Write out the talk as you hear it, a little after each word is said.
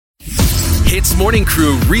Hits Morning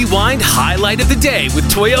Crew Rewind Highlight of the Day with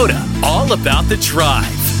Toyota. All about the drive.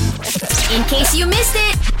 In case you missed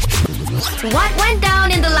it, what went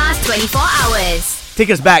down in the last 24 hours? Take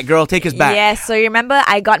us back, girl. Take us back. Yes, so you remember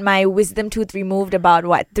I got my wisdom tooth removed about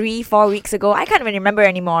 3-4 weeks ago. I can't even remember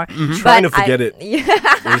anymore. Trying to forget it. Yeah.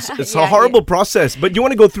 It's a horrible process. But you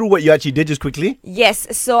want to go through what you actually did just quickly?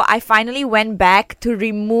 Yes, so I finally went back to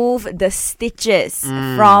remove the stitches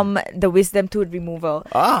from the wisdom tooth removal.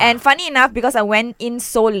 And funny enough, because I went in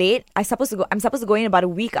so late, I'm supposed to go in about a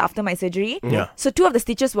week after my surgery. Yeah. So 2 of the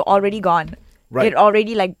stitches were already gone. Right. It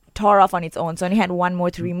already tore off on its own. So I only had 1 more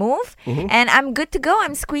to remove. And I'm good to go.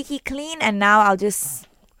 I'm squeaky clean. And now I'll just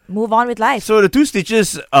move on with life. So the 2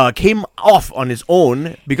 stitches came off on its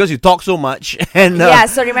own because you talk so much. And yeah,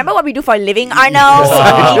 so remember what we do for a living, Arnold?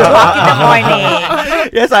 We talk in the morning.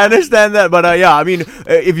 Yes, I understand that. But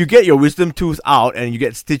if you get your wisdom tooth out and you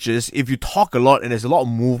get stitches, if you talk a lot and there's a lot of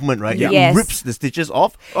movement, right? Yeah. It Yes. rips the stitches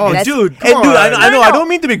off. Oh, That's- dude. And come dude, on. I know. No. I don't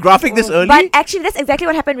mean to be graphic this early. But actually, that's exactly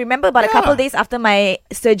what happened. Remember, about a couple days after my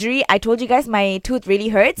surgery, I told you guys my tooth really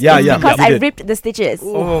hurts. Yeah, It's yeah, because you I did. ripped the stitches.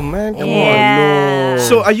 Oh, man. Come Yeah. on. No.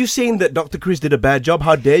 So are you saying that Dr. Chris did a bad job?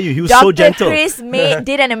 How dare you? He was Dr. so gentle. Chris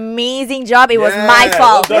did an amazing job. It was Yeah, my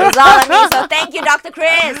fault. well It was all on me. So thank you, Dr.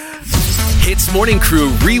 Chris. Hits Morning Crew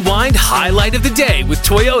Rewind Highlight of the Day with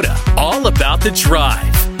Toyota. All about the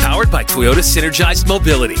drive. Powered by Toyota Synergized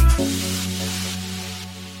Mobility.